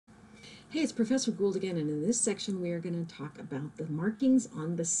Hey, it's Professor Gould again, and in this section we are going to talk about the markings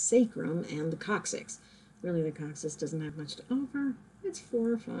on the sacrum and the coccyx. Really, the coccyx doesn't have much to offer. It's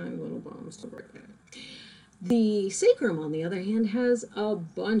 4 or 5 little bones to work at. The sacrum, on the other hand, has a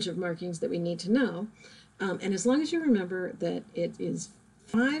bunch of markings that we need to know. And as long as you remember that it is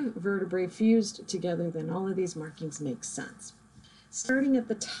 5 vertebrae fused together, then all of these markings make sense. Starting at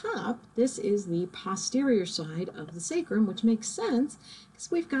the top, this is the posterior side of the sacrum, which makes sense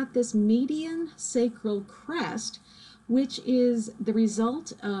because we've got this median sacral crest, which is the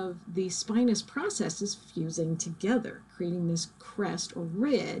result of the spinous processes fusing together, creating this crest or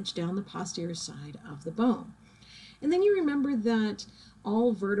ridge down the posterior side of the bone. And then you remember that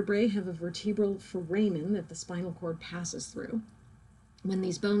all vertebrae have a vertebral foramen that the spinal cord passes through. When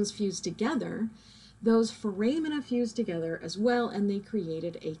these bones fuse together, those foramina fused together as well, and they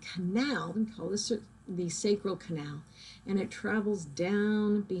created a canal. We call this the sacral canal, and it travels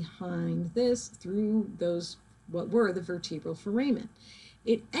down behind this through those what were the vertebral foramen.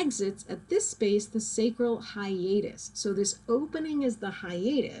 It exits at this space the sacral hiatus. So this opening is the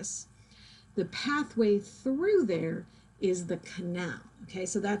hiatus. The pathway through there is the canal. Okay,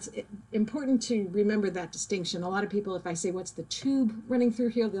 so that's important to remember that distinction. A lot of people, if I say what's the tube running through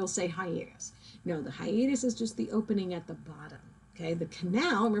here, they'll say hiatus. No, the hiatus is just the opening at the bottom. Okay, the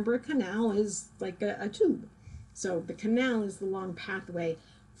canal, remember a canal is like a tube. So the canal is the long pathway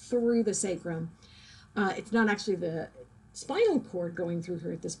through the sacrum. It's not actually the spinal cord going through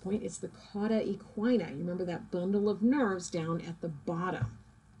here at this point, it's the cauda equina. You remember that bundle of nerves down at the bottom.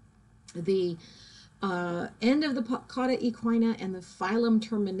 The end of the cauda equina and the filum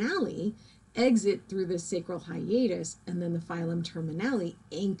terminale exit through the sacral hiatus, and then the filum terminale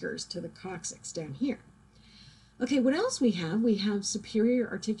anchors to the coccyx down here. Okay, what else we have? We have superior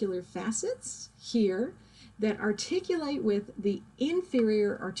articular facets here that articulate with the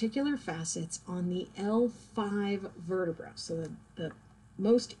inferior articular facets on the L5 vertebra, so the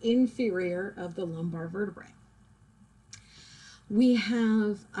most inferior of the lumbar vertebrae. We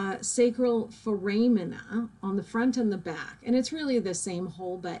have sacral foramina on the front and the back, and it's really the same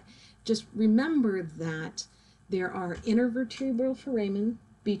hole, but just remember that there are intervertebral foramen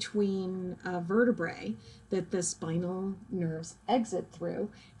between vertebrae that the spinal nerves exit through,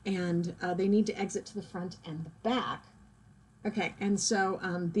 and they need to exit to the front and the back. Okay, and so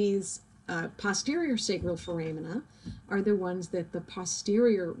these posterior sacral foramina are the ones that the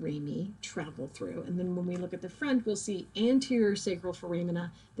posterior rami travel through. And then when we look at the front, we'll see anterior sacral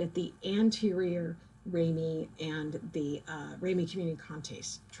foramina that the anterior rami and the rami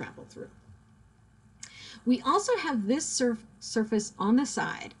communicantes travel through. We also have this surface on the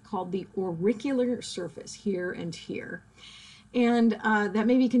side called the auricular surface here and here. And that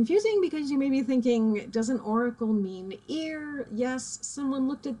may be confusing because you may be thinking, doesn't auricle mean ear? Yes, someone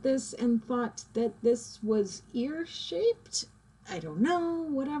looked at this and thought that this was ear-shaped. I don't know,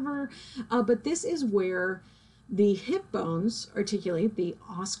 whatever. But this is where the hip bones articulate, the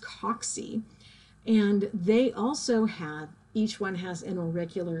os cocci, and they also have, each one has an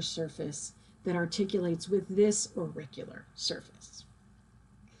auricular surface that articulates with this auricular surface.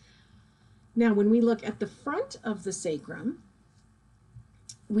 Now, when we look at the front of the sacrum,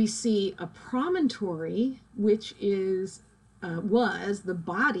 we see a promontory, which is was the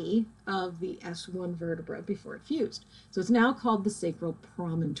body of the S1 vertebra before it fused. So it's now called the sacral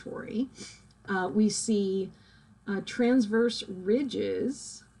promontory. We see transverse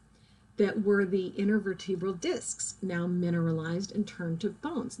ridges that were the intervertebral discs, now mineralized and turned to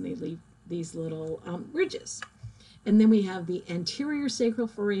bones, and they leave these little ridges. And then we have the anterior sacral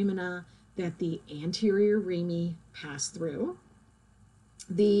foramina that the anterior rami pass through.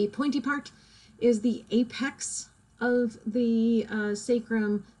 The pointy part is the apex of the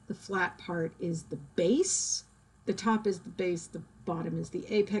sacrum. The flat part is the base. The top is the base, the bottom is the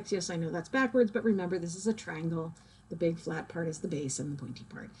apex. Yes, I know that's backwards, but remember this is a triangle. The big flat part is the base and the pointy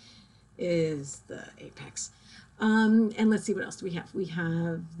part is the apex. And let's see, what else do we have? We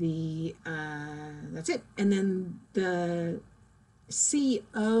have the, that's it. And then the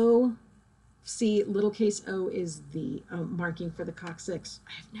CO, C, lowercase o is the marking for the coccyx.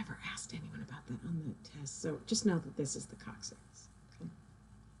 I have never asked anyone about that on the test, so just know that this is the coccyx. Okay.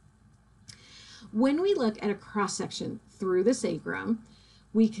 When we look at a cross-section through the sacrum,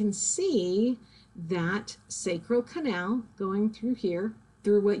 we can see that sacral canal going through here,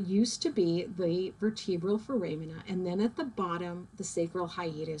 through what used to be the vertebral foramina, and then at the bottom, the sacral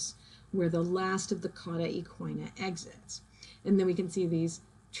hiatus, where the last of the cauda equina exits. And then we can see these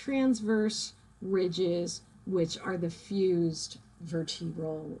transverse ridges, which are the fused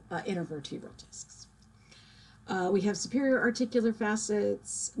vertebral, intervertebral discs. We have superior articular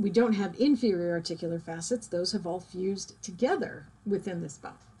facets. We don't have inferior articular facets. Those have all fused together within this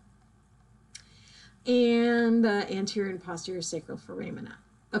bone. And anterior and posterior sacral foramina.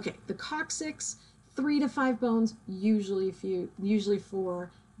 Okay, the coccyx, 3 to 5 bones, usually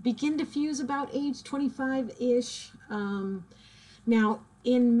 4. Begin to fuse about age 25-ish. Now,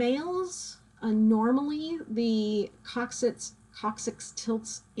 in males, normally the coccyx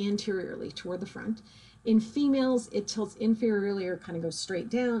tilts anteriorly toward the front. In females, it tilts inferiorly or kind of goes straight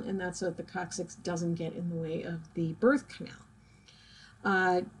down, and that's so that the coccyx doesn't get in the way of the birth canal.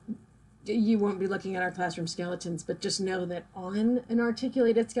 You won't be looking at our classroom skeletons, but just know that on an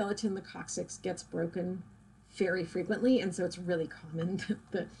articulated skeleton, the coccyx gets broken very frequently, and so it's really common that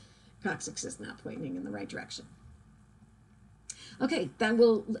the coccyx is not pointing in the right direction. Okay, that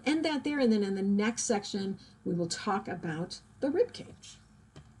will end that there, and then in the next section, we will talk about the rib cage.